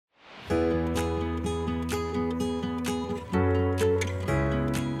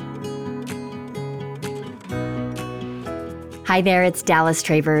Hi there, it's Dallas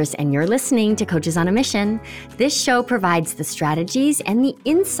Travers, and you're listening to Coaches on a Mission. This show provides the strategies and the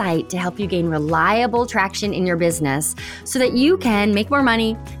insight to help you gain reliable traction in your business so that you can make more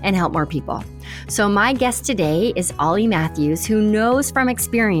money and help more people. So my guest today is Ollie Matthews, who knows from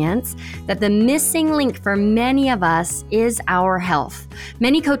experience that the missing link for many of us is our health.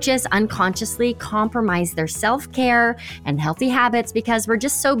 Many coaches unconsciously compromise their self-care and healthy habits because we're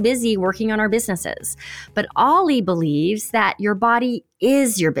just so busy working on our businesses. But Ollie believes that your body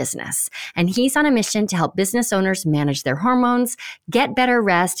is your business, and he's on a mission to help business owners manage their hormones, get better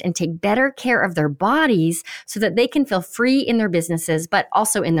rest, and take better care of their bodies so that they can feel free in their businesses, but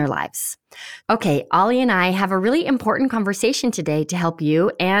also in their lives. Okay, Ollie and I have a really important conversation today to help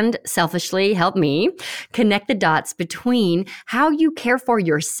you and selfishly help me connect the dots between how you care for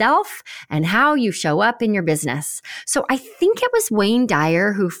yourself and how you show up in your business. So I think it was Wayne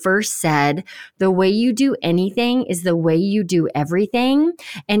Dyer who first said, the way you do anything is the way you do everything.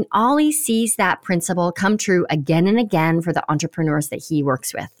 And Ollie sees that principle come true again and again for the entrepreneurs that he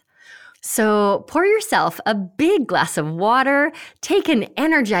works with. So pour yourself a big glass of water, take an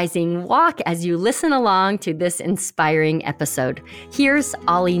energizing walk as you listen along to this inspiring episode. Here's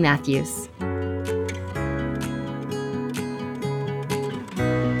Ollie Matthews.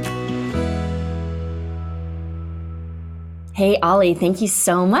 Hey, Ollie, thank you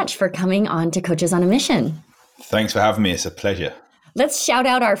so much for coming on to Coaches on a Mission. Thanks for having me. It's a pleasure. Let's shout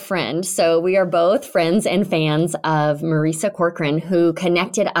out our friend. So we are both friends and fans of Marisa Corcoran, who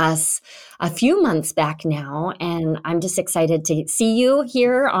connected us a few months back now. And I'm just excited to see you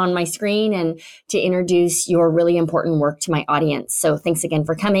here on my screen and to introduce your really important work to my audience. So thanks again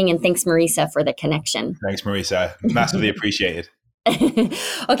for coming. And thanks, Marisa, for the connection. Thanks, Marisa. Massively appreciated.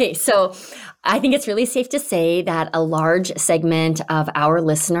 Okay, so I think it's really safe to say that a large segment of our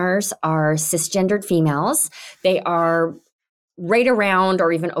listeners are cisgendered females. They are right around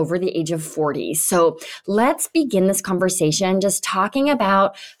or even over the age of 40. So let's begin this conversation just talking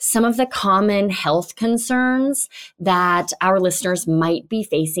about some of the common health concerns that our listeners might be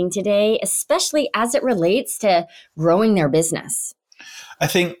facing today, especially as it relates to growing their business. I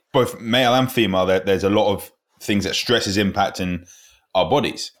think both male and female, there's a lot of things that stress is impacting our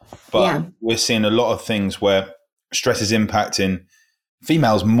bodies. But we're seeing a lot of things where stress is impacting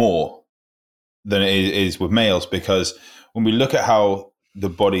females more than it is with males, because when we look at how the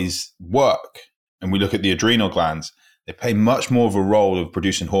bodies work and we look at the adrenal glands, they play much more of a role of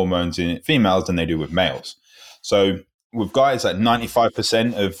producing hormones in females than they do with males. So with guys, like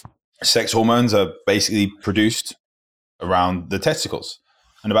 95% of sex hormones are basically produced around the testicles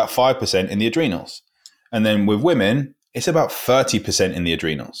and about 5% in the adrenals. And then with women, it's about 30% in the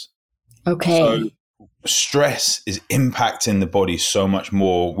adrenals. Okay. So stress is impacting the body so much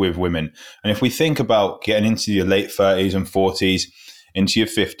more with women. And if we think about getting into your late 30s and 40s, into your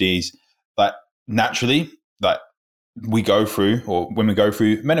 50s, like naturally, like we go through, or women go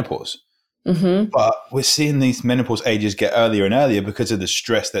through menopause. Mm-hmm. But we're seeing these menopause ages get earlier and earlier because of the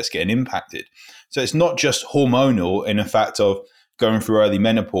stress that's getting impacted. So it's not just hormonal in the fact of going through early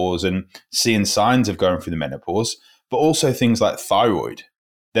menopause and seeing signs of going through the menopause, but also things like thyroid.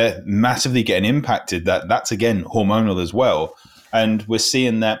 They're massively getting impacted. That's again hormonal as well. And we're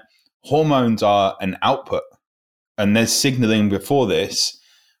seeing that hormones are an output, and there's signaling before this,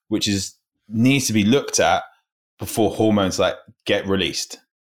 which needs to be looked at before hormones like get released.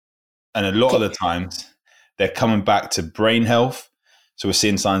 And a lot of the times they're coming back to brain health. So we're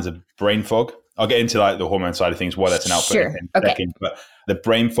seeing signs of brain fog. I'll get into like the hormone side of things, why that's an output in a second. But the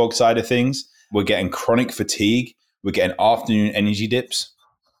brain fog side of things, we're getting chronic fatigue. We're getting afternoon energy dips.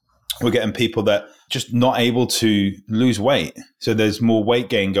 We're getting people that just not able to lose weight. So there's more weight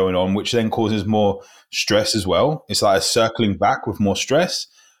gain going on, which then causes more stress as well. It's like a circling back with more stress,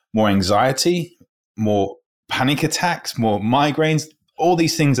 more anxiety, more panic attacks, more migraines, all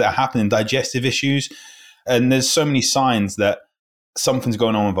these things that are happening, digestive issues. And there's so many signs that something's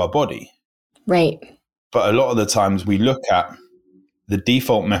going on with our body. Right. But a lot of the times we look at the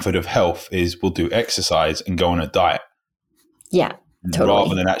default method of health is we'll do exercise and go on a diet. Yeah. Totally.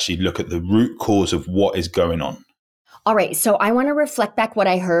 Rather than actually look at the root cause of what is going on. All right. So I want to reflect back what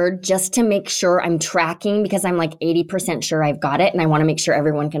I heard just to make sure I'm tracking, because I'm like 80% sure I've got it. And I want to make sure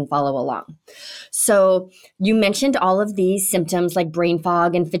everyone can follow along. So you mentioned all of these symptoms like brain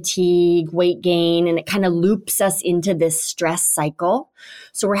fog and fatigue, weight gain, and it kind of loops us into this stress cycle.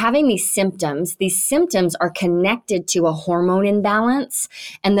 So we're having these symptoms. These symptoms are connected to a hormone imbalance.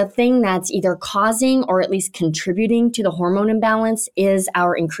 And the thing that's either causing or at least contributing to the hormone imbalance is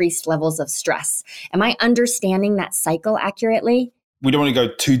our increased levels of stress. Am I understanding that cycle accurately? We don't want to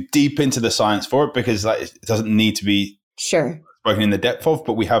go too deep into the science for it because it doesn't need to be Sure. Spoken in the depth of,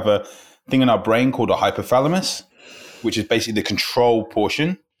 but we have a thing in our brain called a hypothalamus, which is basically the control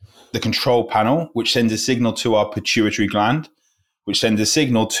portion, the control panel, which sends a signal to our pituitary gland, which sends a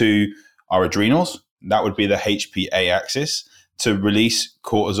signal to our adrenals. That would be the HPA axis to release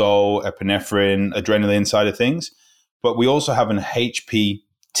cortisol, epinephrine, adrenaline side of things. But we also have an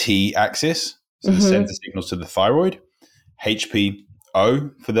HPT axis, so it sends the signals to the thyroid,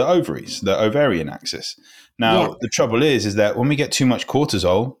 HPO for the ovaries, the ovarian axis. Now, the trouble is that when we get too much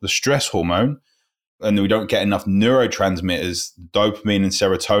cortisol, the stress hormone, and we don't get enough neurotransmitters, dopamine and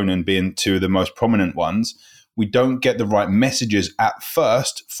serotonin being two of the most prominent ones, we don't get the right messages at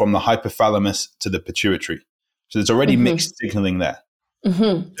first from the hypothalamus to the pituitary. So there's already mixed signaling there.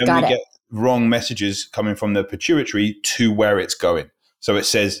 Then we get wrong messages coming from the pituitary to where it's going. So it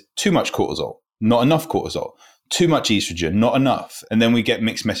says too much cortisol, not enough cortisol, too much estrogen, not enough. And then we get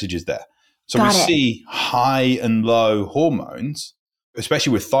mixed messages there. So we see high and low hormones,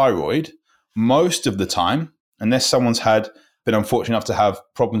 especially with thyroid, most of the time, unless someone's been unfortunate enough to have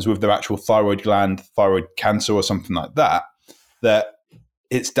problems with their actual thyroid gland, thyroid cancer or something like that, that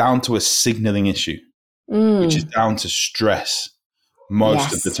it's down to a signaling issue, which is down to stress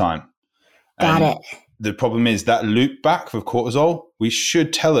most of the time. Got it. The problem is that loop back with cortisol, we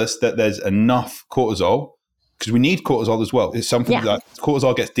should tell us that there's enough cortisol because we need cortisol as well. It's something that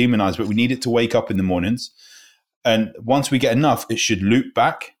cortisol gets demonized, but we need it to wake up in the mornings. And once we get enough, it should loop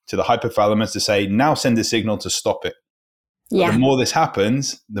back to the hypothalamus to say, now send a signal to stop it. Yeah. The more this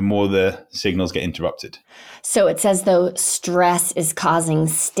happens, the more the signals get interrupted. So it says, though, stress is causing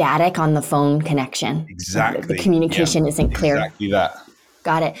static on the phone connection. Exactly. The communication isn't clear. Exactly that.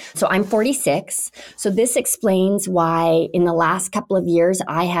 Got it. So I'm 46. So this explains why in the last couple of years,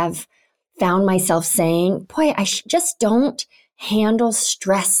 I have found myself saying, boy, I just don't handle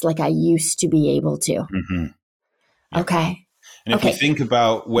stress like I used to be able to. Mm-hmm. Yeah. Okay. And if you think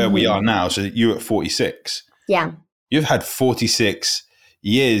about where we are now, so you're at 46. Yeah. You've had 46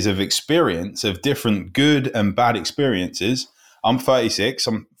 years of experience of different good and bad experiences. I'm 36.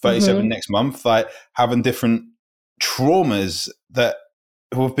 I'm 37 next month. Like having different traumas that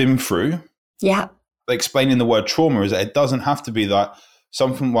we've been through. Yeah. Explaining the word trauma is that it doesn't have to be that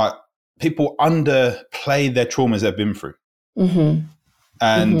something like people underplay their traumas they've been through. And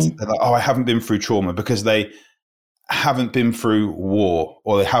they're like, oh, I haven't been through trauma because they haven't been through war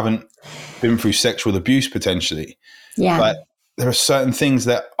or they haven't been through sexual abuse potentially. Yeah. But there are certain things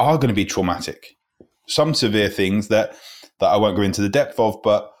that are going to be traumatic. Some severe things that I won't go into the depth of,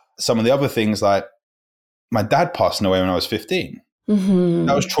 but some of the other things like my dad passing away when I was 15.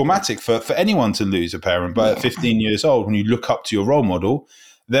 That was traumatic for anyone to lose a parent. But at 15 years old, when you look up to your role model,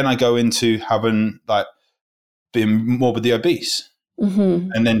 then I go into having being morbidly obese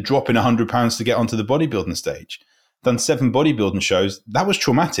and then dropping 100 pounds to get onto the bodybuilding stage. Done 7 bodybuilding shows. That was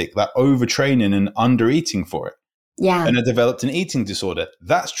traumatic, that overtraining and under eating for it. Yeah. And I developed an eating disorder.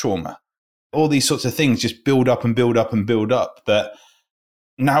 That's trauma. All these sorts of things just build up and build up and build up that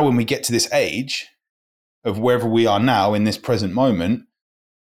now when we get to this age of wherever we are now in this present moment,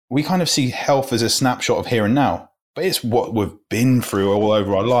 we kind of see health as a snapshot of here and now. But it's what we've been through all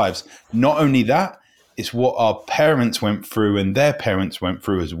over our lives. Not only that, it's what our parents went through and their parents went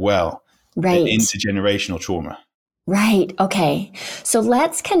through as well. Right. The intergenerational trauma. Right. Okay. So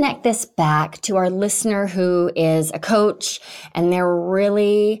let's connect this back to our listener who is a coach and they're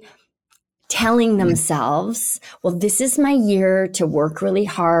really telling themselves, well, this is my year to work really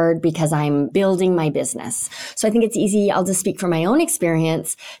hard because I'm building my business. So I think it's easy. I'll just speak from my own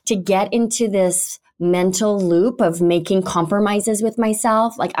experience to get into this mental loop of making compromises with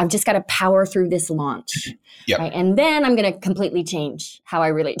myself. Like I've just got to power through this launch. Yep. Right? And then I'm going to completely change how I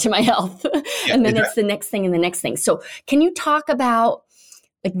relate to my health. And then it's the next thing and the next thing. So can you talk about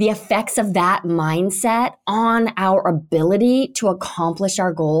like the effects of that mindset on our ability to accomplish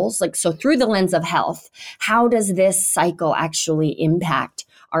our goals? Like, so through the lens of health, how does this cycle actually impact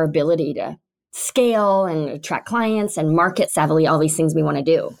our ability to scale and attract clients and market savvily, all these things we want to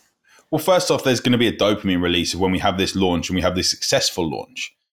do? Well, first off, there's going to be a dopamine release when we have this launch and we have this successful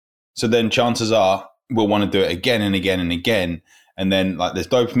launch. So then chances are we'll want to do it again and again and again. And then like there's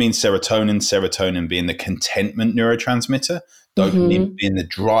dopamine, serotonin being the contentment neurotransmitter, dopamine being the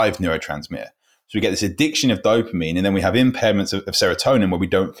drive neurotransmitter. So we get this addiction of dopamine and then we have impairments of serotonin where we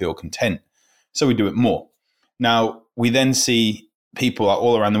don't feel content. So we do it more. Now, we then see people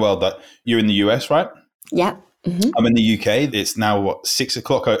all around the world that you're in the US, right? Yeah. I'm in the UK. It's now 6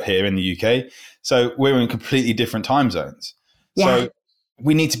 o'clock out here in the UK. So we're in completely different time zones. Yeah. So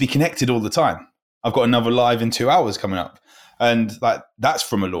we need to be connected all the time. I've got another live in 2 hours coming up. And like that's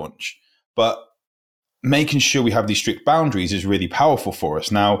from a launch. But making sure we have these strict boundaries is really powerful for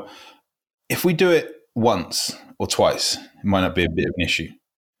us. Now, if we do it once or twice, it might not be a bit of an issue,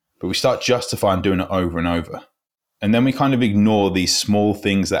 but we start justifying doing it over and over. And then we kind of ignore these small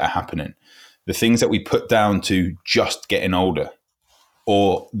things that are happening, the things that we put down to just getting older,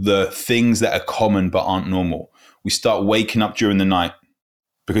 or the things that are common but aren't normal. We start waking up during the night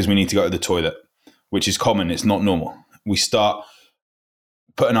because we need to go to the toilet, which is common. It's not normal. We start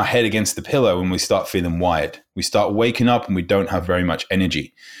putting our head against the pillow and we start feeling wired. We start waking up and we don't have very much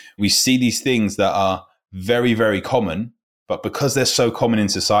energy. We see these things that are very, very common, but because they're so common in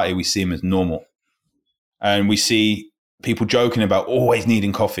society, we see them as normal. And we see people joking about always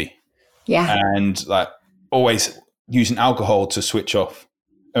needing coffee. Yeah. And like always using alcohol to switch off.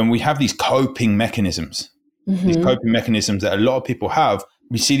 And we have these coping mechanisms, these coping mechanisms that a lot of people have.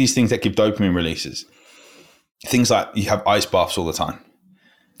 We see these things that give dopamine releases. Things like you have ice baths all the time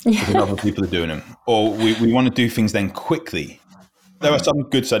because other people are doing them. Or we want to do things then quickly. There are some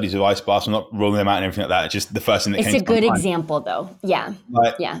good studies of ice baths. I'm not ruling them out and everything like that. It's just the first thing that came to mind. It's a good example though. Yeah.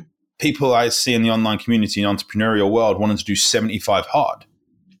 Yeah. People I see in the online community and entrepreneurial world wanting to do 75 hard,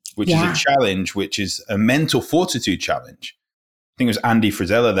 which is a challenge, which is a mental fortitude challenge. I think it was Andy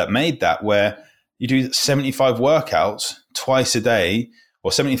Frisella that made that, where you do 75 workouts twice a day,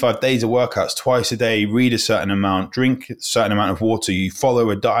 or 75 days of workouts twice a day, read a certain amount, drink a certain amount of water, you follow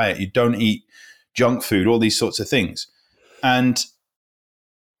a diet, you don't eat junk food, all these sorts of things. And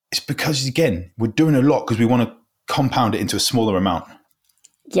it's because, again, we're doing a lot because we want to compound it into a smaller amount.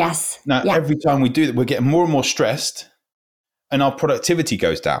 Yes. Now, every time we do that, we're getting more and more stressed and our productivity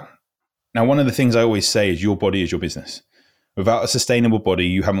goes down. Now, one of the things I always say is your body is your business. Without a sustainable body,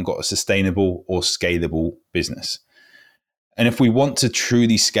 you haven't got a sustainable or scalable business. And if we want to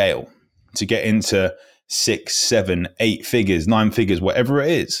truly scale, to get into 6, 7, 8 figures, 9 figures, whatever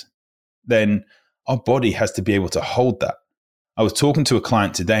it is, then our body has to be able to hold that. I was talking to a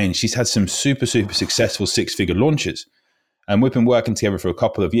client today and she's had some super, super successful 6-figure launches. And we've been working together for a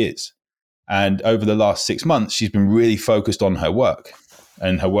couple of years. And over the last 6 months, she's been really focused on her work.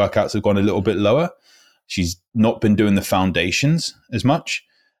 And her workouts have gone a little bit lower. She's not been doing the foundations as much.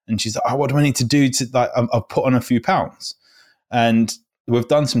 And she's like, oh, what do I need to do to, like, I've put on a few pounds. And we've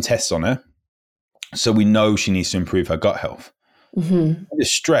done some tests on her. So we know she needs to improve her gut health. The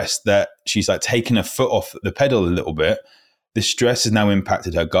stress that she's like taking her foot off the pedal a little bit, the stress has now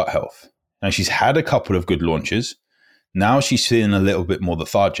impacted her gut health. Now she's had a couple of good launches. Now she's feeling a little bit more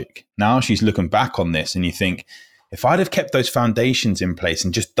lethargic. Now she's looking back on this and you think, if I'd have kept those foundations in place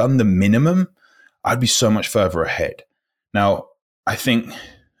and just done the minimum, I'd be so much further ahead. Now, I think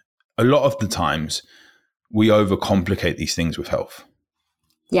a lot of the times we overcomplicate these things with health.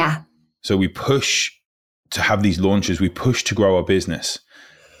 Yeah. So we push to have these launches, we push to grow our business.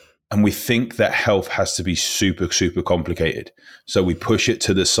 And we think that health has to be super, super complicated. So we push it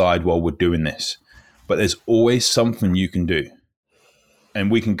to the side while we're doing this. But there's always something you can do. And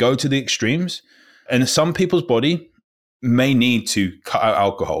we can go to the extremes. And some people's body may need to cut out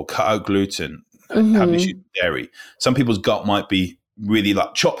alcohol, cut out gluten, have issues with dairy. Some people's gut might be really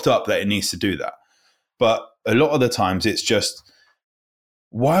like chopped up that it needs to do that. But a lot of the times it's just,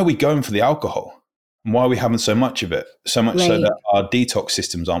 why are we going for the alcohol? And why are we having so much of it? So much so that our detox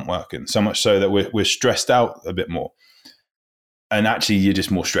systems aren't working. So much so that we're stressed out a bit more. And actually, you're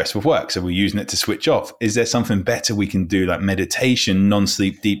just more stressed with work. So we're using it to switch off. Is there something better we can do, like meditation,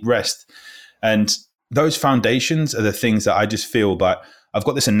 non-sleep, deep rest? And those foundations are the things that I just feel like I've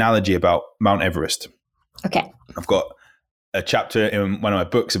got this analogy about Mount Everest. Okay. I've got a chapter in one of my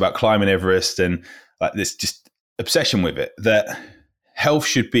books about climbing Everest and like this just obsession with it, that health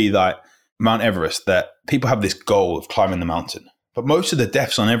should be like Mount Everest, that people have this goal of climbing the mountain. But most of the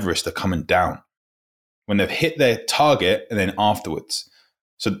deaths on Everest are coming down when they've hit their target and then afterwards.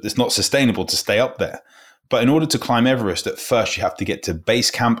 So it's not sustainable to stay up there. But in order to climb Everest, at first you have to get to base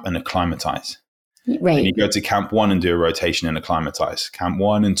camp and acclimatize. Right. And you go to camp 1 and do a rotation and acclimatize. Camp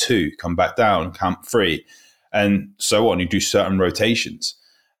 1 and 2, come back down, camp 3, and so on. You do certain rotations.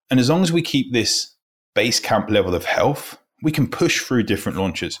 And as long as we keep this base camp level of health, we can push through different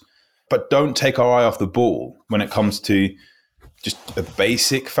launches. But don't take our eye off the ball when it comes to just a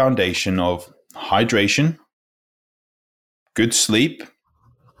basic foundation of hydration, good sleep,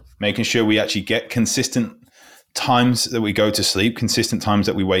 making sure we actually get consistent times that we go to sleep, consistent times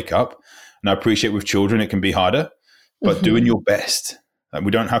that we wake up. And I appreciate with children, it can be harder, but doing your best. Like,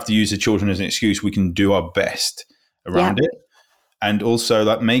 we don't have to use the children as an excuse. We can do our best around it. And also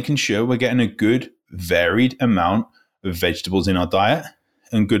like making sure we're getting a good varied amount of vegetables in our diet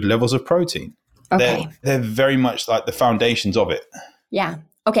and good levels of protein. Okay. They're very much like the foundations of it. Yeah.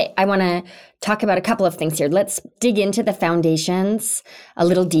 Okay, I want to talk about a couple of things here. Let's dig into the foundations a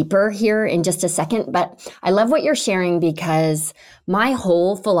little deeper here in just a second. But I love what you're sharing because my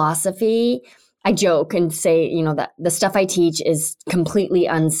whole philosophy, I joke and say, that the stuff I teach is completely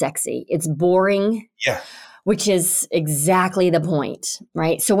unsexy. It's boring. Yeah. Which is exactly the point,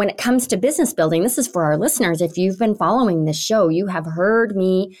 right? So when it comes to business building, this is for our listeners. If you've been following this show, you have heard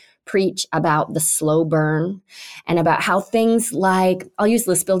me preach about the slow burn and about how things like, I'll use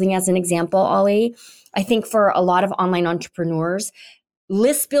list building as an example, Ollie. I think for a lot of online entrepreneurs,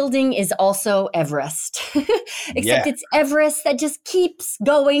 list building is also Everest, except it's Everest that just keeps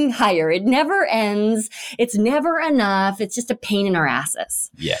going higher. It never ends. It's never enough. It's just a pain in our asses.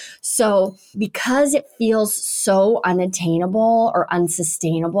 Yeah. So because it feels so unattainable or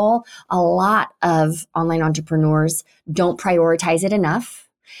unsustainable, a lot of online entrepreneurs don't prioritize it enough.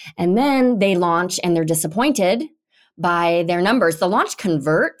 And then they launch and they're disappointed by their numbers. The launch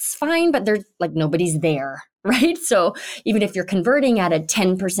converts fine, but there's like nobody's there, right? So even if you're converting at a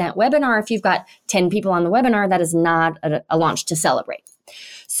 10% webinar, if you've got 10 people on the webinar, that is not a launch to celebrate.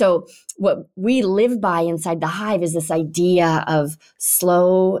 So what we live by inside the Hive is this idea of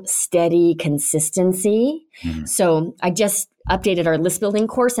slow, steady consistency. Mm-hmm. So I just updated our list building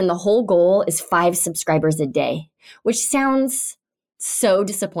course, and the whole goal is 5 subscribers a day, which sounds so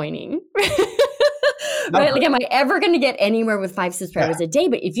disappointing. Right? Like, am I ever going to get anywhere with 5 subscribers a day?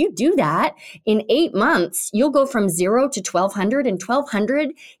 But if you do that in 8 months, you'll go from 0 to 1,200. And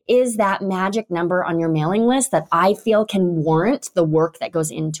 1,200 is that magic number on your mailing list that I feel can warrant the work that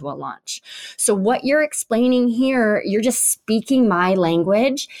goes into a launch. So what you're explaining here, you're just speaking my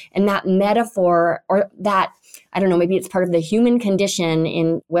language, and that metaphor, or that, I don't know, maybe it's part of the human condition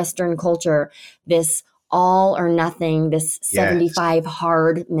in Western culture, this all or nothing, this 75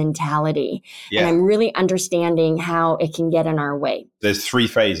 hard mentality. Yeah. And I'm really understanding how it can get in our way. There's 3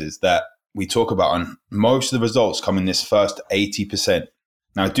 phases that we talk about, and most of the results come in this first 80%.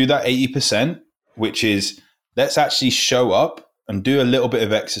 Now do that 80%, which is let's actually show up and do a little bit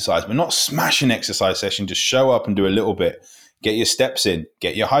of exercise, but not smash an exercise session. Just show up and do a little bit. Get your steps in,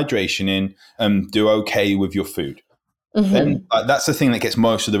 get your hydration in, and do okay with your food. Mm-hmm. Then that's the thing that gets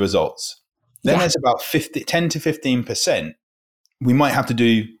most of the results. Then there's about 10 to 15%. We might have to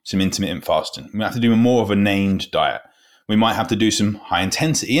do some intermittent fasting. We might have to do more of a named diet. We might have to do some high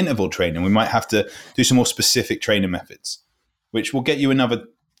intensity interval training. We might have to do some more specific training methods, which will get you another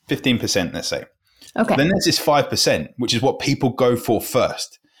 15%, let's say. Okay. Then there's this 5%, which is what people go for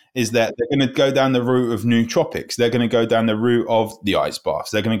first, is that they're going to go down the route of nootropics. They're going to go down the route of the ice baths.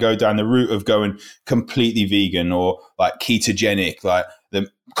 They're going to go down the route of going completely vegan or like ketogenic, like the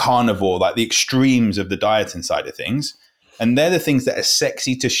carnivore, like the extremes of the dieting side of things. And they're the things that are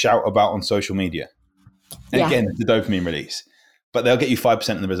sexy to shout about on social media. And again, the dopamine release. But they'll get you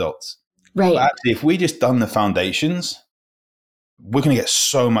 5% of the results. Right. But actually, if we just done the foundations, we're going to get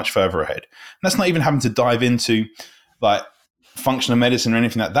so much further ahead. And that's not even having to dive into like functional medicine or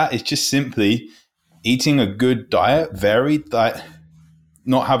anything like that. It's just simply eating a good diet, varied, like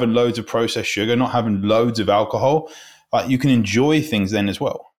not having loads of processed sugar, not having loads of alcohol. Like you can enjoy things then as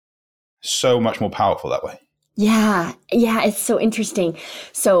well. So much more powerful that way. Yeah, it's so interesting.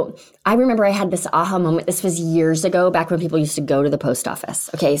 So I remember I had this aha moment. This was years ago, back when people used to go to the post office.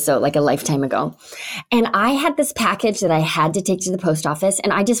 Okay, so like a lifetime ago. And I had this package that I had to take to the post office,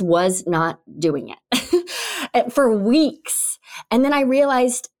 and I just was not doing it for weeks. And then I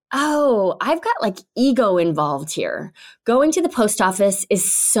realized, oh, I've got like ego involved here. Going to the post office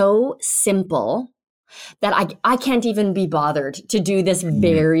is so simple that I can't even be bothered to do this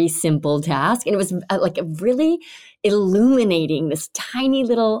very simple task. And it was like really illuminating this tiny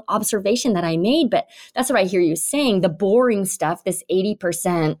little observation that I made. But that's what I hear you saying. The boring stuff, this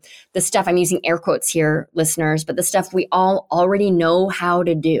 80%, the stuff, I'm using air quotes here, listeners, but the stuff we all already know how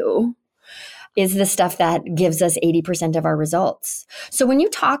to do is the stuff that gives us 80% of our results. So when you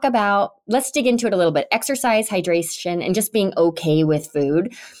talk about, let's dig into it a little bit, exercise, hydration, and just being okay with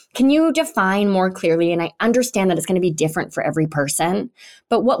food, can you define more clearly, and I understand that it's going to be different for every person,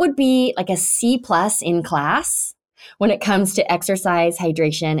 but what would be like a C+ in class when it comes to exercise,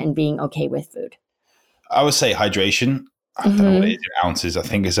 hydration, and being okay with food? I would say hydration. I don't know what it is in ounces. I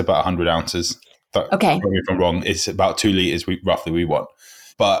think it's about 100 ounces. But okay. If I'm wrong, it's about 2 liters roughly we want.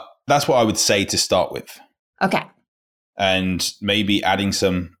 But that's what I would say to start with. Okay. And maybe adding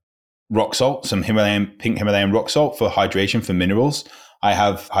some rock salt, some pink Himalayan rock salt for hydration, for minerals. I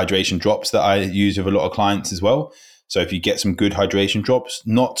have hydration drops that I use with a lot of clients as well. So if you get some good hydration drops,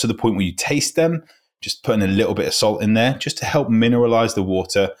 not to the point where you taste them, just putting a little bit of salt in there just to help mineralize the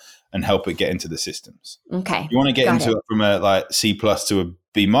water and help it get into the systems. Okay. You want to get into it from a like C+ to a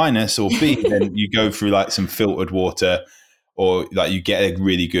B- or B, then you go through like some filtered water, or like you get a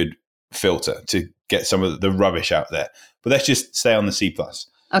really good filter to get some of the rubbish out there. But let's just stay on the C+.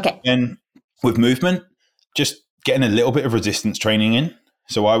 Okay. And with movement, just getting a little bit of resistance training in.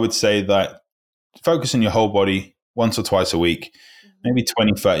 So I would say that focus on your whole body once or twice a week, maybe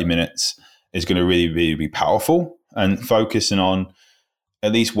 20, 30 minutes is going to really, really be powerful. And focusing on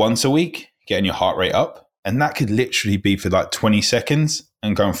at least once a week, getting your heart rate up. And that could literally be for like 20 seconds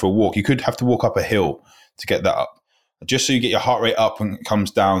and going for a walk. You could have to walk up a hill to get that up, just so you get your heart rate up and it comes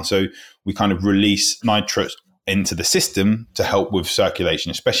down. So we kind of release nitrate into the system to help with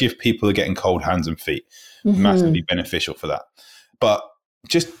circulation, especially if people are getting cold hands and feet. Massively beneficial for that. But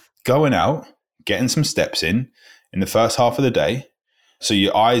just going out, getting some steps in the first half of the day, so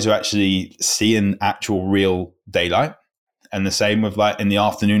your eyes are actually seeing actual real daylight. And the same with like in the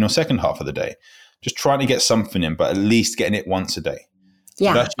afternoon or second half of the day, just trying to get something in, but at least getting it once a day.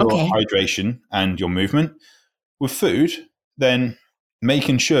 Yeah. So that's your hydration and your movement. With food, then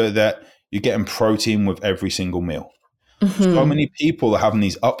making sure that you're getting protein with every single meal. So many people are having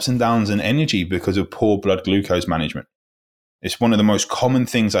these ups and downs in energy because of poor blood glucose management. It's one of the most common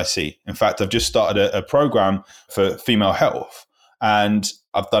things I see. In fact, I've just started a program for female health, and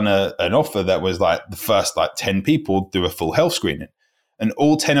I've done an offer that was like the first like 10 people do a full health screening. And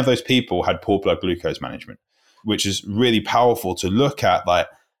all 10 of those people had poor blood glucose management, which is really powerful to look at. Like,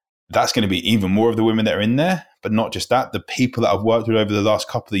 that's going to be even more of the women that are in there, but not just that, the people that I've worked with over the last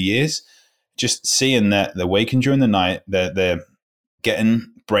couple of years, just seeing that they're waking during the night, they're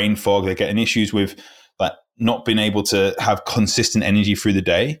getting brain fog, they're getting issues with like not being able to have consistent energy through the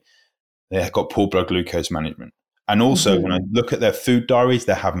day. They've got poor blood glucose management. And also when I look at their food diaries,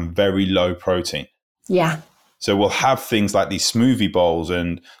 they're having very low protein. Yeah. So we'll have things like these smoothie bowls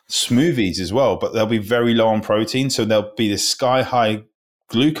and smoothies as well, but they'll be very low on protein. So there'll be this sky high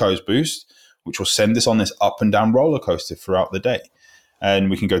glucose boost, which will send us on this up and down roller coaster throughout the day.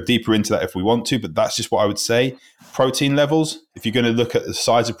 And we can go deeper into that if we want to, but that's just what I would say. Protein levels, if you're going to look at the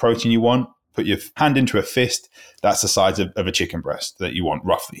size of protein you want, put your hand into a fist, that's the size of a chicken breast that you want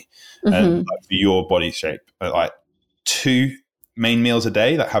roughly. And like for your body shape, like 2 main meals a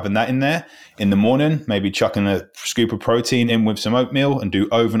day, like having that in there in the morning, maybe chucking a scoop of protein in with some oatmeal and do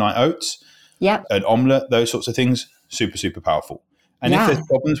overnight oats, an omelette, those sorts of things, super, super powerful. And if there's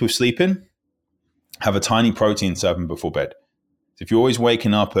problems with sleeping, have a tiny protein serving before bed. If you're always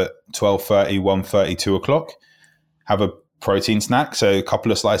waking up at 12:30, 1:30, 2 o'clock, have a protein snack. So a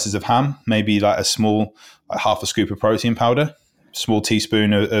couple of slices of ham, maybe like a small, like half a scoop of protein powder, small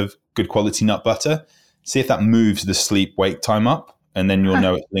teaspoon of good quality nut butter. See if that moves the sleep-wake time up, and then you'll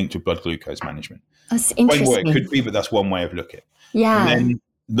know it's linked to blood glucose management. That's interesting. What it could be, but that's one way of looking. Yeah. And then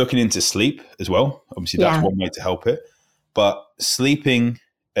looking into sleep as well. Obviously, that's one way to help it. But sleeping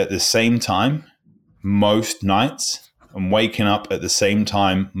at the same time most nights and waking up at the same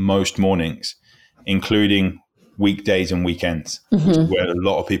time most mornings, including weekdays and weekends, which is where a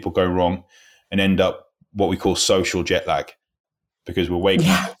lot of people go wrong and end up what we call social jet lag, because we're waking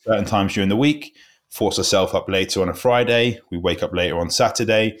up at certain times during the week, force ourselves up later on a Friday, we wake up later on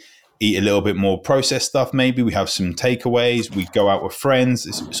Saturday, eat a little bit more processed stuff maybe, we have some takeaways, we go out with friends,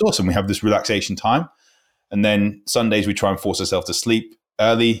 it's awesome, we have this relaxation time. And then Sundays we try and force ourselves to sleep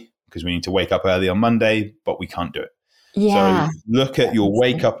early because we need to wake up early on Monday, but we can't do it. Yeah. So look at your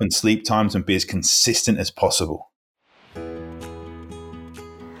wake up and sleep times and be as consistent as possible.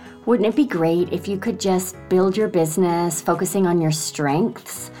 Wouldn't it be great if you could just build your business focusing on your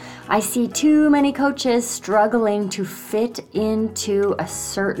strengths? I see too many coaches struggling to fit into a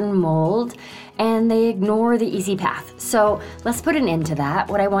certain mold and they ignore the easy path. So let's put an end to that.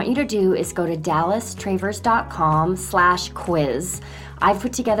 What I want you to do is go to dallastravers.com/quiz. I've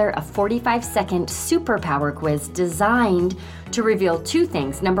put together a 45-second superpower quiz designed to reveal 2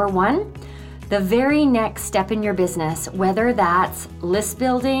 things. Number 1, the very next step in your business, whether that's list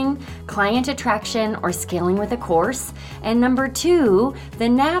building, client attraction, or scaling with a course. And number 2, the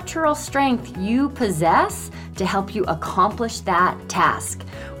natural strength you possess to help you accomplish that task.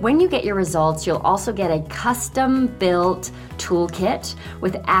 When you get your results, you'll also get a custom-built toolkit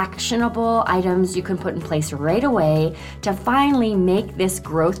with actionable items you can put in place right away to finally make this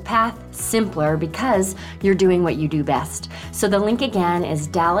growth path simpler because you're doing what you do best. So the link again is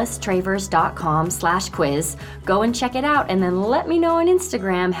dallastravers.com/quiz. Go and check it out and then let me know on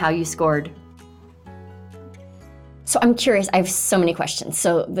Instagram how you scored. So I'm curious, I have so many questions.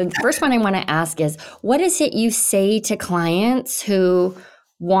 So the first one I want to ask is, what is it you say to clients who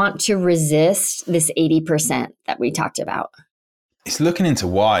want to resist this 80% that we talked about? It's looking into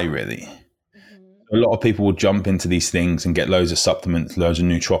why, really. A lot of people will jump into these things and get loads of supplements, loads of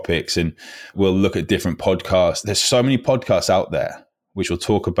nootropics, and we'll look at different podcasts. There's so many podcasts out there which will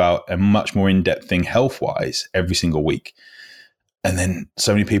talk about a much more in-depth thing health-wise every single week. And then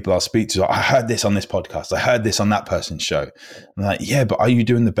so many people I'll speak to, I heard this on this podcast. I heard this on that person's show. I'm like, yeah, but are you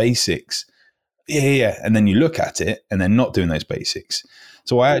doing the basics? Yeah. And then you look at it and they're not doing those basics.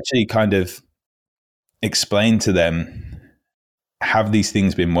 So I actually kind of explain to them, have these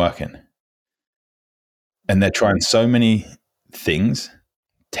things been working? And they're trying so many things,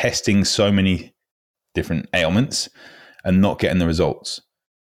 testing so many different ailments and not getting the results.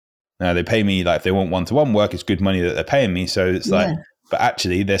 Now they pay me, like, if they want one-to-one work, it's good money that they're paying me. So it's like, but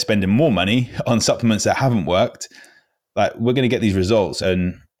actually they're spending more money on supplements that haven't worked. Like, we're going to get these results.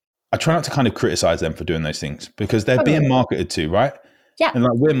 And I try not to kind of criticize them for doing those things because they're being marketed to, right? Yeah. And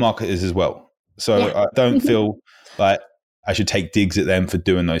like, we're marketers as well. So I don't feel like I should take digs at them for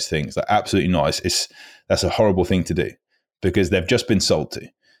doing those things. Like, absolutely not. That's a horrible thing to do because they've just been sold to.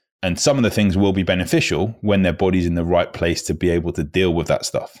 And some of the things will be beneficial when their body's in the right place to be able to deal with that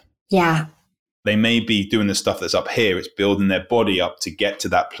stuff. Yeah. They may be doing the stuff that's up here. It's building their body up to get to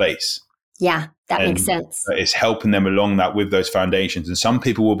that place. Yeah, that makes sense. It's helping them along that with those foundations. And some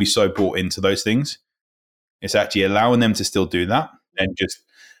people will be so bought into those things. It's actually allowing them to still do that and just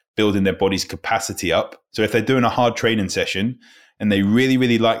building their body's capacity up. So if they're doing a hard training session and they really,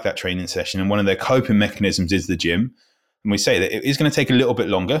 really like that training session and one of their coping mechanisms is the gym, and we say that it is going to take a little bit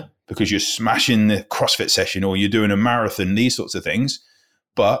longer because you're smashing the CrossFit session or you're doing a marathon, these sorts of things.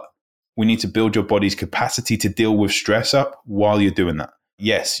 But we need to build your body's capacity to deal with stress up while you're doing that.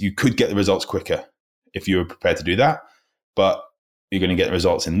 Yes, you could get the results quicker if you were prepared to do that, but you're going to get the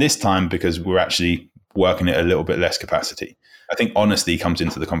results in this time because we're actually working at a little bit less capacity. I think honesty comes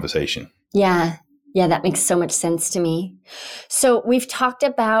into the conversation. Yeah, that makes so much sense to me. So we've talked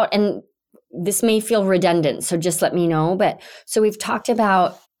about, and this may feel redundant, so just let me know, but so we've talked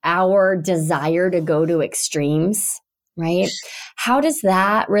about our desire to go to extremes, right? How does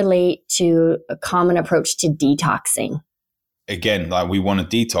that relate to a common approach to detoxing? Again, like, we want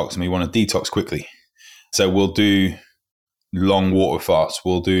to detox and we want to detox quickly. So we'll do long water fasts.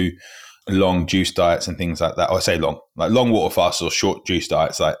 We'll do long juice diets and things like that. Or I say long water fasts or short juice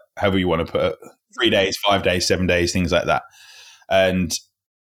diets, like however you want to put it, 3 days, 5 days, 7 days, things like that. And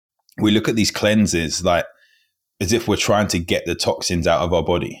we look at these cleanses like as if we're trying to get the toxins out of our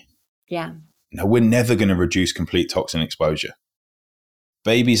body. Yeah. No, we're never going to reduce complete toxin exposure.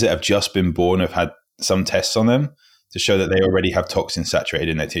 Babies that have just been born have had some tests on them to show that they already have toxins saturated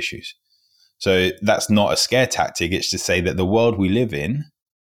in their tissues. So that's not a scare tactic. It's to say that the world we live in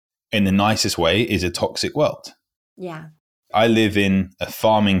the nicest way, is a toxic world. Yeah. I live in a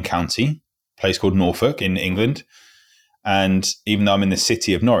farming county, a place called Norfolk in England. And even though I'm in the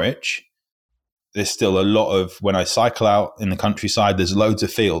city of Norwich, there's still a lot of, when I cycle out in the countryside, there's loads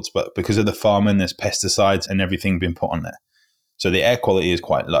of fields, but because of the farming, there's pesticides and everything being put on there. So the air quality is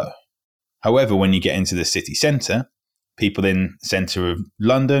quite low. However, when you get into the city centre, people in the centre of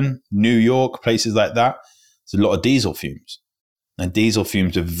London, New York, places like that, there's a lot of diesel fumes. And diesel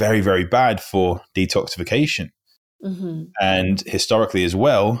fumes are very, very bad for detoxification. Mm-hmm. And historically as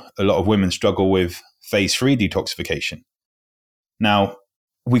well, a lot of women struggle with phase 3 detoxification. Now,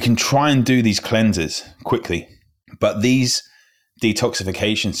 we can try and do these cleanses quickly, but these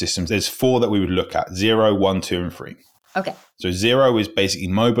detoxification systems, there's 4 that we would look at: 0, 1, 2, and 3. Okay. So 0 is basically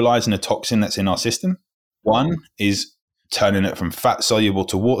mobilizing a toxin that's in our system. 1 is turning it from fat soluble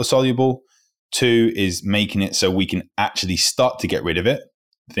to water soluble. 2 is making it so we can actually start to get rid of it.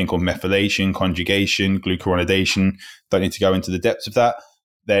 A thing called methylation, conjugation, glucuronidation. Don't need to go into the depths of that.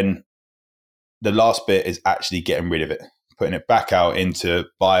 Then the last bit is actually getting rid of it, putting it back out into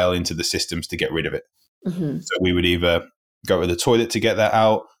bile, into the systems to get rid of it. Mm-hmm. So we would either go to the toilet to get that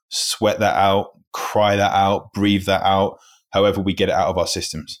out, sweat that out, cry that out, breathe that out, however we get it out of our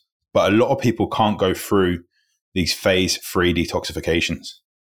systems. But a lot of people can't go through these phase 3 detoxifications.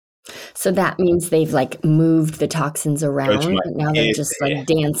 So that means they've like moved the toxins around, but now they're just like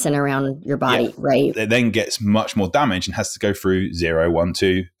dancing around your body, right? It then gets much more damage and has to go through 0, 1,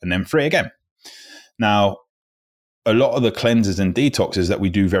 2, and then 3 again. Now, a lot of the cleanses and detoxes that we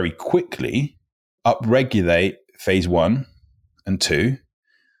do very quickly upregulate phase 1 and 2.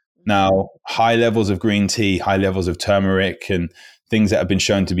 Now, high levels of green tea, high levels of turmeric, and things that have been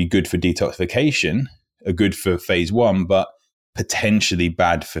shown to be good for detoxification are good for phase 1, but potentially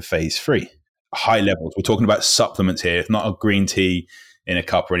bad for phase 3. High levels. We're talking about supplements here. It's not a green tea in a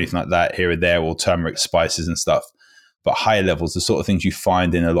cup or anything like that here or there, or turmeric spices and stuff. But higher levels, the sort of things you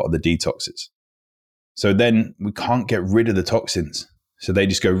find in a lot of the detoxes. So then we can't get rid of the toxins. So they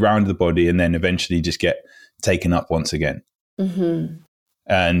just go round the body and then eventually just get taken up once again. Mm-hmm.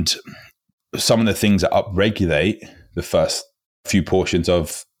 And some of the things that upregulate the first few portions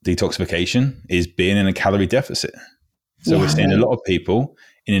of detoxification is being in a calorie deficit. So we're seeing a lot of people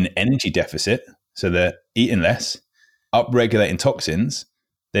in an energy deficit. So they're eating less, upregulating toxins.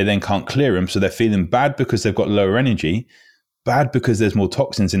 They then can't clear them. So they're feeling bad because they've got lower energy, bad because there's more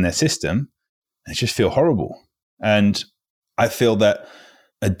toxins in their system. They just feel horrible. And I feel that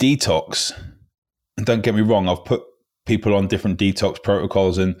a detox, and don't get me wrong, I've put people on different detox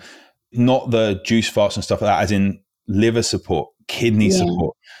protocols and not the juice fast and stuff like that, as in liver support, kidney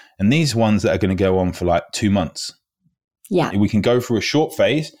support. And these ones that are going to go on for like 2 months. Yeah. We can go through a short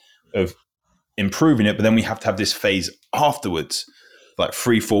phase of improving it, but then we have to have this phase afterwards, like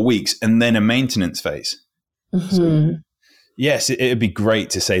 3-4 weeks, and then a maintenance phase. Mm-hmm. So, yes, it'd be great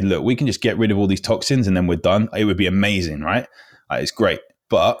to say, look, we can just get rid of all these toxins and then we're done. It would be amazing, right? It's great.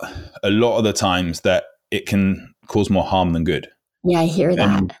 But a lot of the times that it can cause more harm than good. Yeah, I hear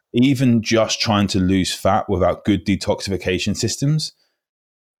that. And even just trying to lose fat without good detoxification systems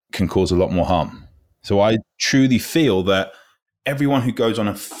can cause a lot more harm. So I truly feel that everyone who goes on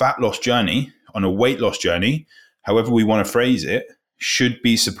a fat loss journey, on a weight loss journey, however we want to phrase it, should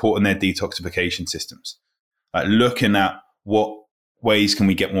be supporting their detoxification systems. Like looking at what ways can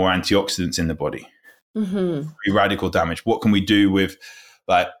we get more antioxidants in the body, free radical damage. What can we do with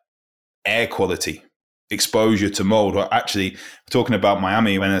like air quality, exposure to mold? Or actually, talking about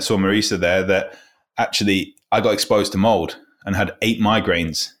Miami, when I saw Marisa there, that actually I got exposed to mold and had 8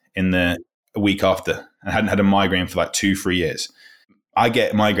 migraines in the week after. I hadn't had a migraine for like 2-3 years. I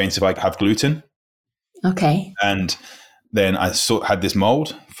get migraines if I have gluten. Okay. And then I had this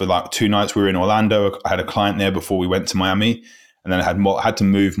mold for like 2 nights. We were in Orlando. I had a client there before we went to Miami. And then I had to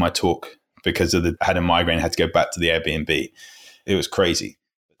move my talk because I had a migraine. I had to go back to the Airbnb. It was crazy.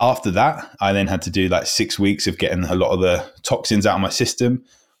 After that, I then had to do like 6 weeks of getting a lot of the toxins out of my system,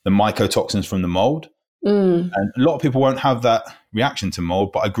 the mycotoxins from the mold. And a lot of people won't have that reaction to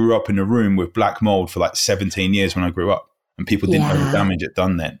mold, but I grew up in a room with black mold for like 17 years when I grew up, and people didn't know the damage it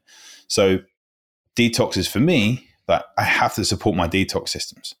done then. So detox is for me that I have to support my detox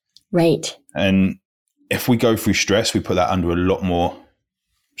systems. Right. And if we go through stress, we put that under a lot more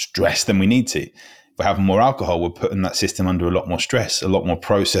stress than we need to. If we're having more alcohol, we're putting that system under a lot more stress. A lot more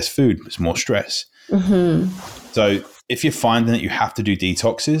processed food is more stress. So if you're finding that you have to do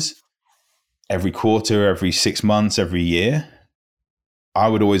detoxes every quarter, every 6 months, every year, I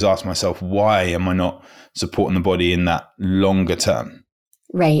would always ask myself, why am I not supporting the body in that longer term?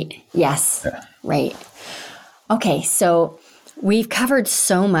 Right. Yes. Yeah. Right. Okay. So we've covered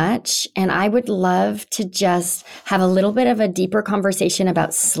so much, and I would love to just have a little bit of a deeper conversation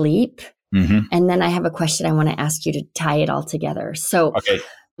about sleep. And then I have a question I want to ask you to tie it all together. So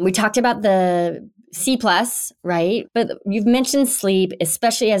we talked about the C+, right? But you've mentioned sleep,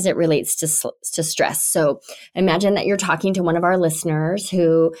 especially as it relates to stress. So imagine that you're talking to one of our listeners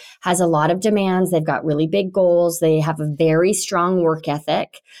who has a lot of demands. They've got really big goals. They have a very strong work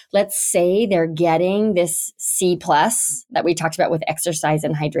ethic. Let's say they're getting this C+ that we talked about with exercise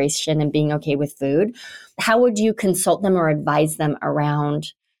and hydration and being okay with food. How would you consult them or advise them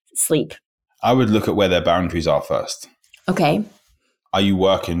around sleep? I would look at where their boundaries are first. Okay. Are you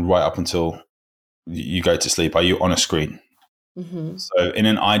working right up until you go to sleep? Are you on a screen? So in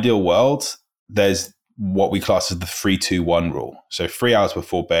an ideal world, there's what we class as the 3-2-1 rule. So 3 hours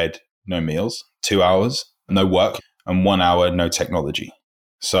before bed, no meals, 2 hours, no work, and 1 hour, no technology.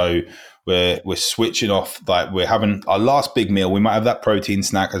 So we're switching off, like we're having our last big meal. We might have that protein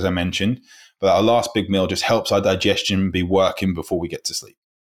snack, as I mentioned, but our last big meal just helps our digestion be working before we get to sleep.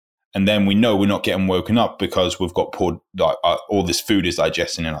 And then we know we're not getting woken up because we've got poured, all this food is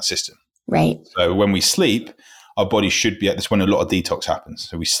digesting in our system. Right. So when we sleep, our body should be at this when a lot of detox happens.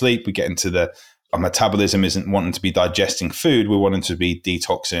 So we sleep, we get into our metabolism isn't wanting to be digesting food. We're wanting to be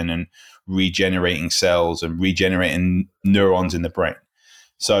detoxing and regenerating cells and regenerating neurons in the brain.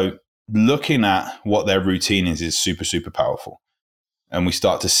 So looking at what their routine is super, super powerful. And we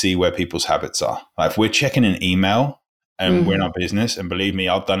start to see where people's habits are. Like if we're checking an email and we're in our business, and believe me,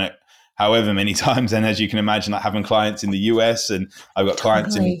 I've done it however many times. And as you can imagine, like having clients in the US and I've got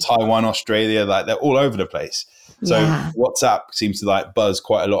clients in Taiwan, Australia, like they're all over the place. So WhatsApp seems to like buzz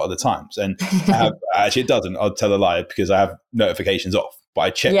quite a lot of the times. And actually it doesn't, I'll tell a lie because I have notifications off, but I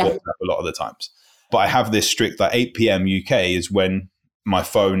check WhatsApp a lot of the times. But I have this strict, like 8 p.m. UK is when my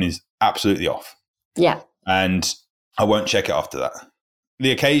phone is absolutely off. Yeah. And I won't check it after that.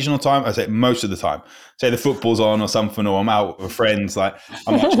 The occasional time, I say most of the time, say the football's on or something, or I'm out with friends, like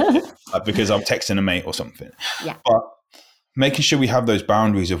I might check it. because I'm texting a mate or something. Yeah. But making sure we have those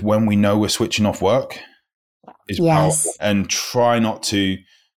boundaries of when we know we're switching off work is powerful, and try not to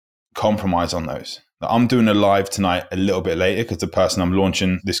compromise on those. I'm doing a live tonight a little bit later because the person I'm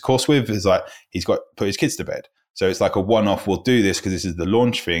launching this course with is like, he's got put his kids to bed. So it's like a one-off, we'll do this because this is the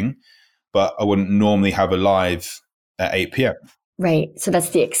launch thing, but I wouldn't normally have a live at 8 p.m. Right. So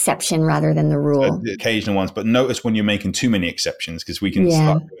that's the exception rather than the rule. The occasional ones, but notice when you're making too many exceptions because we can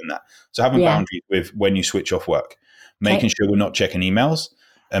start doing that. So having boundaries with when you switch off work, making sure we're not checking emails,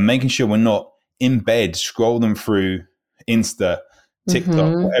 and making sure we're not in bed scrolling through Insta,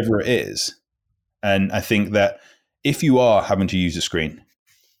 TikTok, whatever it is. And I think that if you are having to use a screen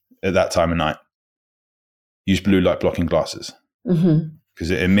at that time of night, use blue light blocking glasses.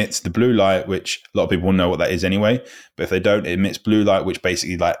 Because it emits the blue light, which a lot of people will know what that is anyway. But if they don't, it emits blue light, which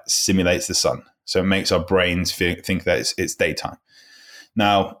basically like simulates the sun. So it makes our brains think that it's daytime.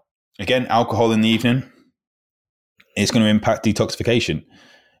 Now, again, alcohol in the evening is going to impact detoxification,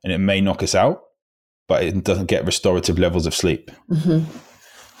 and it may knock us out, but it doesn't get restorative levels of sleep.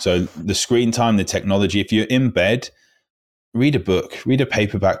 So the screen time, the technology, if you're in bed, read a book, read a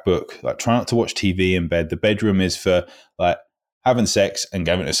paperback book. Like, try not to watch TV in bed. The bedroom is for like having sex and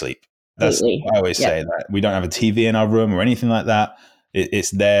going to sleep. That's what I always say, that we don't have a TV in our room or anything like that.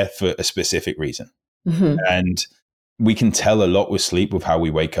 It's there for a specific reason. And we can tell a lot with sleep with how we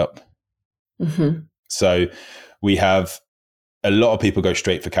wake up. So we have a lot of people go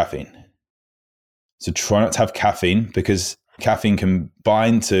straight for caffeine. So try not to have caffeine, because caffeine can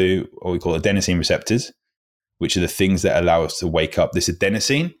bind to what we call adenosine receptors, which are the things that allow us to wake up. This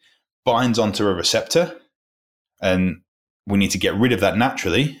adenosine binds onto a receptor, and we need to get rid of that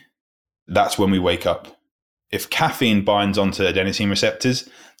naturally. That's when we wake up. If caffeine binds onto adenosine receptors,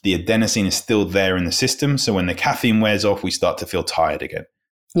 the adenosine is still there in the system. So when the caffeine wears off, we start to feel tired again.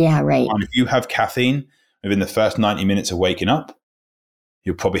 Yeah, right. And if you have caffeine within the first 90 minutes of waking up,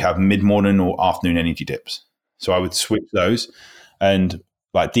 you'll probably have mid-morning or afternoon energy dips. So I would switch those. And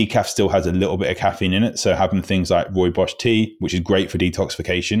like decaf still has a little bit of caffeine in it. So having things like rooibos tea, which is great for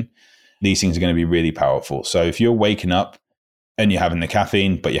detoxification, these things are going to be really powerful. So if you're waking up and you're having the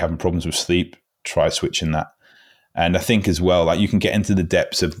caffeine, but you're having problems with sleep, try switching that. And I think as well, like, you can get into the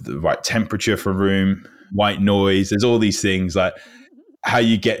depths of the right temperature for a room, white noise. There's all these things like how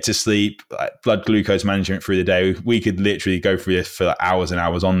you get to sleep, like blood glucose management through the day. We could literally go through this for like hours and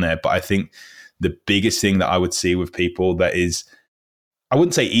hours on there. But I think the biggest thing that I would see with people that is, I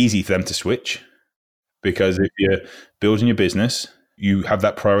wouldn't say easy for them to switch, because if you're building your business, you have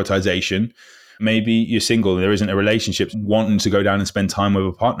that prioritization. Maybe you're single and there isn't a relationship, wanting to go down and spend time with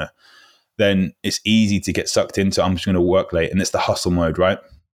a partner, then it's easy to get sucked into, I'm just going to work late, and it's the hustle mode, right?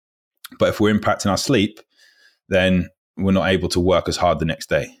 But if we're impacting our sleep, then we're not able to work as hard the next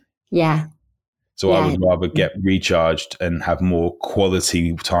day. Yeah. So I would rather get recharged and have more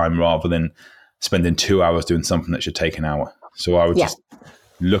quality time rather than spending 2 hours doing something that should take an hour. So I would just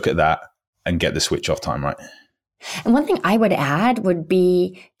look at that and get the switch off time right. And one thing I would add would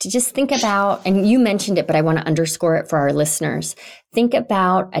be to just think about, and you mentioned it, but I want to underscore it for our listeners. Think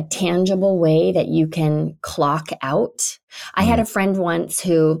about a tangible way that you can clock out. I had a friend once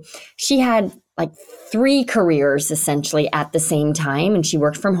who, she had like 3 careers essentially at the same time, and she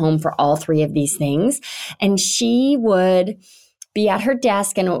worked from home for all 3 of these things. And she would be at her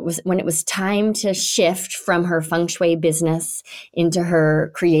desk, and when it was time to shift from her feng shui business into her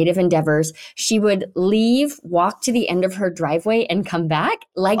creative endeavors, she would leave, walk to the end of her driveway, and come back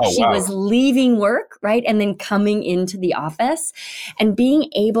like she was leaving work, right? And then coming into the office, and being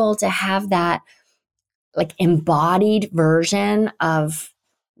able to have that like embodied version of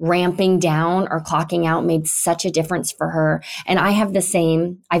ramping down or clocking out made such a difference for her. And I have the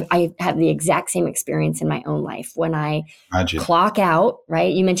same, I have the exact same experience in my own life. When I clock out,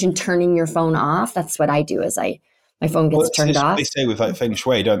 right? You mentioned turning your phone off. That's what I do, is my phone gets turned off. They say with like feng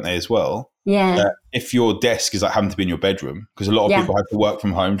shui, don't they, as well? Yeah. That if your desk is like having to be in your bedroom, because a lot of people had to work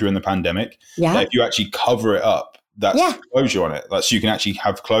from home during the pandemic. Yeah. If you actually cover it up, that's closure on it. Like, so you can actually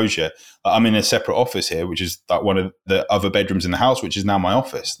have closure. I'm in a separate office here, which is like one of the other bedrooms in the house, which is now my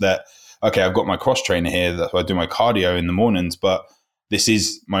office. That, okay, I've got my cross trainer here. That's why I do my cardio in the mornings, but this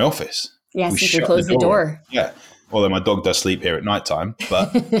is my office. Yes, you can close the door. Yeah. Although my dog does sleep here at nighttime, but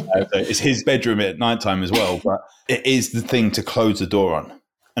it's his bedroom at nighttime as well. But it is the thing to close the door on.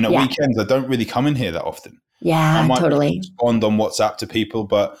 And at weekends, I don't really come in here that often. Yeah, I might totally respond on WhatsApp to people,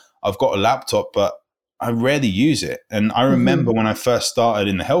 but I've got a laptop, but I rarely use it. And I remember when I first started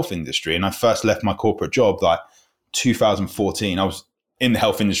in the health industry and I first left my corporate job, like 2014, I was in the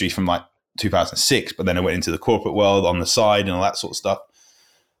health industry from like 2006, but then I went into the corporate world on the side and all that sort of stuff.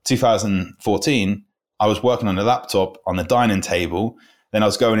 2014, I was working on a laptop on the dining table. Then I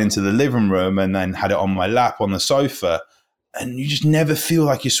was going into the living room and then had it on my lap on the sofa. And you just never feel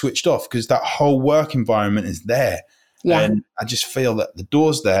like you're switched off because that whole work environment is there. Yeah. And I just feel that the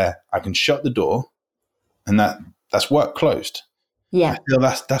door's there. I can shut the door and that's work closed. Yeah. I feel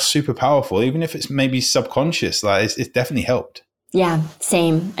that's super powerful, even if it's maybe subconscious. Like it's definitely helped. Yeah,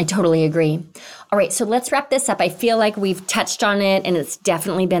 same. I totally agree. All right, so let's wrap this up. I feel like we've touched on it and it's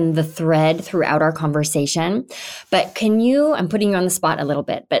definitely been the thread throughout our conversation. But I'm putting you on the spot a little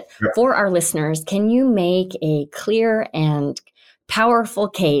bit, but for our listeners, can you make a clear and powerful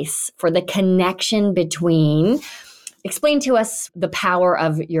case for the connection explain to us the power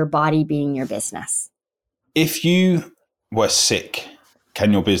of your body being your business? If you were sick,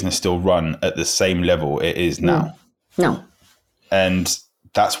 can your business still run at the same level it is now? No. And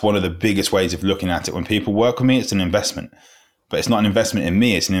that's one of the biggest ways of looking at it. When people work with me, it's an investment. But it's not an investment in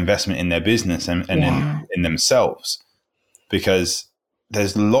me, it's an investment in their business and in themselves. Because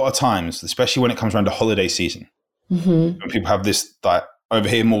there's a lot of times, especially when it comes around to holiday season, when people have this, like over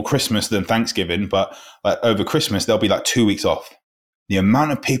here more Christmas than Thanksgiving, but like over Christmas, they'll be like 2 weeks off. The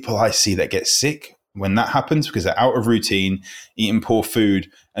amount of people I see that get sick when that happens because they're out of routine, eating poor food,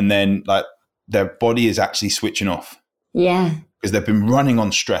 and then like their body is actually switching off. Yeah. Because they've been running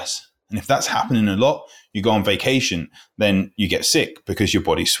on stress. And if that's happening a lot, you go on vacation, then you get sick because your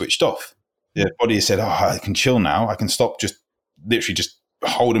body's switched off. The body has said, I can chill now. I can stop just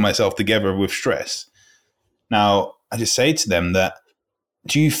holding myself together with stress. Now, I just say to them that,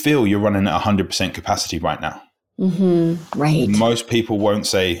 do you feel you're running at 100% capacity right now? Right. Most people won't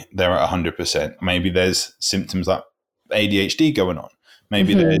say they're at 100%. Maybe there's symptoms like ADHD going on.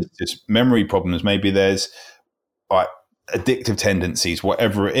 Maybe there's just memory problems. Maybe there's like addictive tendencies,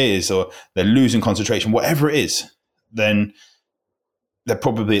 whatever it is, or they're losing concentration, whatever it is, then they're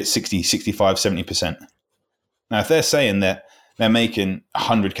probably at 60, 65, 70%. Now, if they're saying that they're making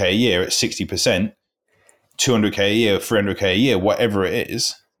 100K a year at 60%, 200K a year, 300K a year, whatever it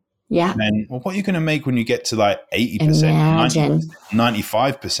is, then what are you going to make when you get to like 80%, Imagine.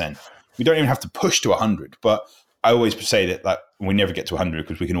 95%? We don't even have to push to 100, but I always say that like we never get to 100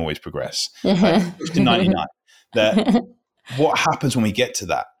 because we can always progress. Like, push to 99. That what happens when we get to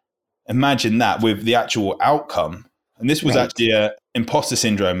that? Imagine that with the actual outcome. And this was actually a imposter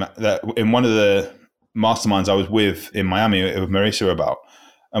syndrome that in one of the masterminds I was with in Miami with Marissa about.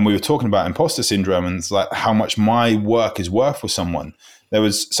 And we were talking about imposter syndrome and it's like how much my work is worth with someone. There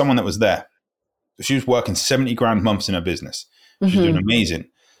was someone that was there. She was working 70 grand months in her business. She was doing amazing.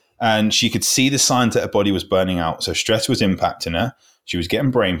 And she could see the signs that her body was burning out. So stress was impacting her. She was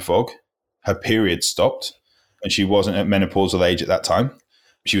getting brain fog. Her period stopped. And she wasn't at menopausal age at that time.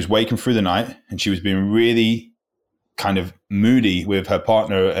 She was waking through the night and she was being really kind of moody with her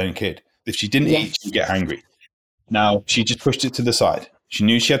partner and kid. If she didn't eat, she'd get hangry. Now, she just pushed it to the side. She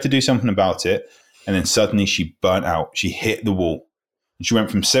knew she had to do something about it. And then suddenly she burnt out. She hit the wall. And she went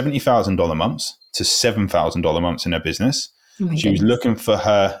from $70,000 months to $7,000 months in her business. She was looking for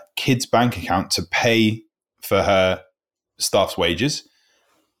her kids' bank account to pay for her staff's wages.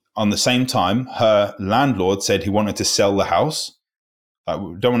 On the same time, her landlord said he wanted to sell the house.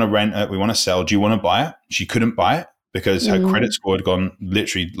 We don't want to rent it. We want to sell. Do you want to buy it? She couldn't buy it because her credit score had gone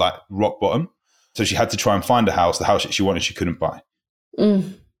literally like rock bottom. So she had to try and find a house. The house that she wanted, she couldn't buy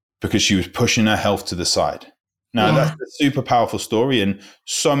because she was pushing her health to the side. Now, that's a super powerful story. And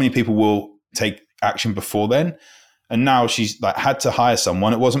so many people will take action before then. And now she's like had to hire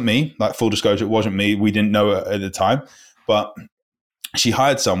someone. It wasn't me. Like full disclosure, it wasn't me. We didn't know it at the time. But she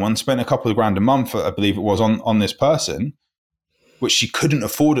hired someone, spent a couple of grand a month, I believe it was, on this person, which she couldn't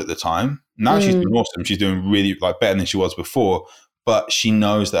afford at the time. Now she's doing awesome. She's doing really like better than she was before. But she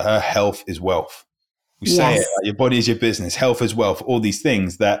knows that her health is wealth. We say it, like, your body is your business. Health is wealth. All these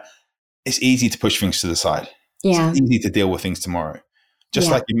things that it's easy to push things to the side. It's easy to deal with things tomorrow.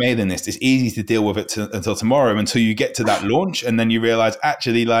 Just like your mailing list, it's easy to deal with it until tomorrow, until you get to that launch. And then you realize,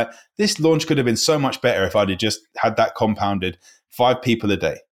 actually, like this launch could have been so much better if I'd have just had that compounded 5 people a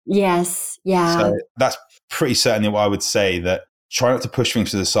day. Yes. Yeah. So that's pretty certainly what I would say, that try not to push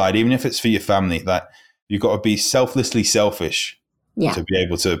things to the side, even if it's for your family, that you've got to be selflessly selfish to be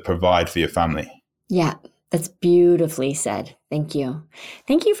able to provide for your family. Yeah. That's beautifully said. Thank you.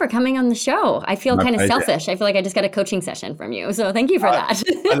 Thank you for coming on the show. I feel kind of selfish. I feel like I just got a coaching session from you. So thank you for that.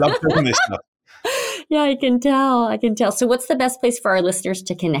 I love doing this stuff. Yeah, I can tell. So what's the best place for our listeners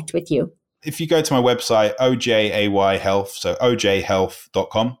to connect with you? If you go to my website, OJAY Health, so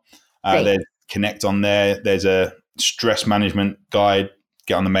ojhealth.com, there's connect on there. There's a stress management guide.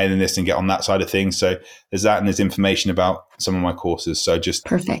 Get on the mailing list and get on that side of things. So there's that, and there's information about some of my courses. So just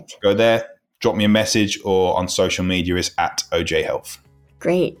perfect. Go there, drop me a message, or on social media is @OJ Health.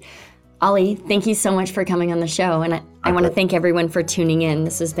 Great. Ollie, thank you so much for coming on the show. And I want to thank everyone for tuning in.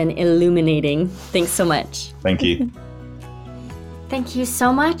 This has been illuminating. Thanks so much. Thank you. Thank you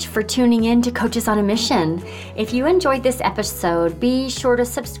so much for tuning in to Coaches on a Mission. If you enjoyed this episode, be sure to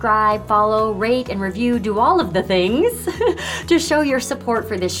subscribe, follow, rate, and review, do all of the things to show your support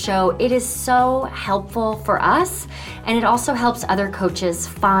for this show. It is so helpful for us, and it also helps other coaches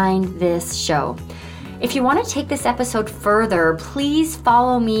find this show. If you want to take this episode further, please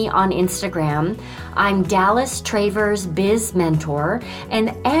follow me on Instagram. I'm Dallas Travers Biz Mentor,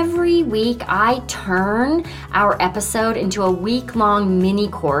 and every week I turn our episode into a week-long mini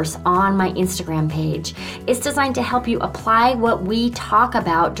course on my Instagram page. It's designed to help you apply what we talk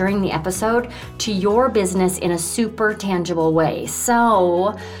about during the episode to your business in a super tangible way.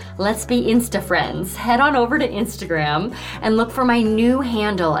 So let's be Insta friends. Head on over to Instagram and look for my new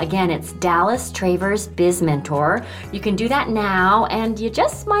handle. Again, it's Dallas Travers Biz Mentor. You can do that now, and you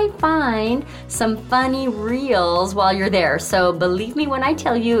just might find some funny reels while you're there. So believe me when I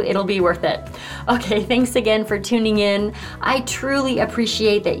tell you, it'll be worth it. Okay, thanks again for tuning in. I truly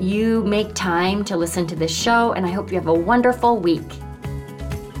appreciate that you make time to listen to this show, and I hope you have a wonderful week.